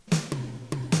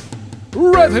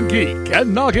Revan Geek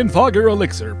and Noggin Fogger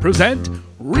Elixir present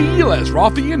Real as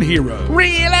Rothian Heroes.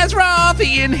 Real as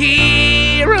Rothian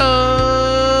Heroes.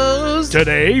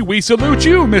 Today we salute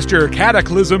you, Mr.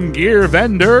 Cataclysm Gear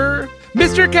Vendor.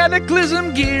 Mr.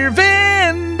 Cataclysm Gear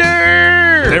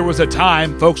Vendor. There was a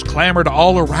time folks clamored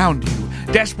all around you,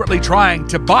 desperately trying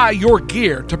to buy your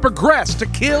gear to progress to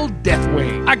kill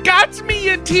Deathwing. I got me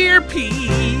a tier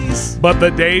piece. But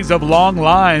the days of long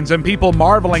lines and people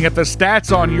marveling at the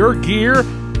stats on your gear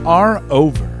are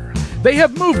over. They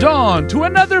have moved on to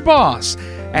another boss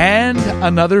and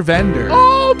another vendor.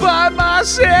 All by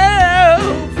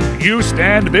myself. You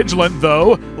stand vigilant,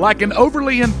 though, like an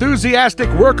overly enthusiastic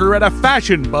worker at a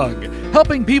fashion bug,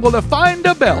 helping people to find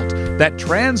a belt that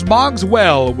transmogs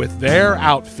well with their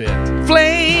outfit.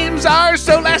 Flames are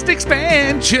so last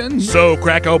expansion. So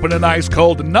crack open an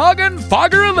ice-cold Noggin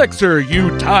Fogger Elixir,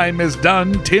 you time is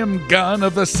done Tim Gunn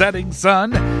of the setting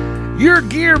sun. Your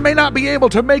gear may not be able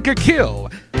to make a kill,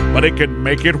 but it can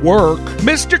make it work.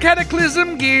 Mr.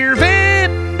 Cataclysm Gear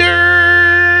Vendor.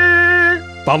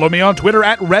 Follow me on Twitter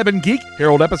at Revan Geek,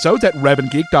 hear old episodes at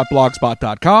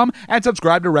revangeek.blogspot.com, and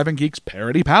subscribe to Revan Geek's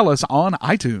Parody Palace on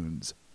iTunes.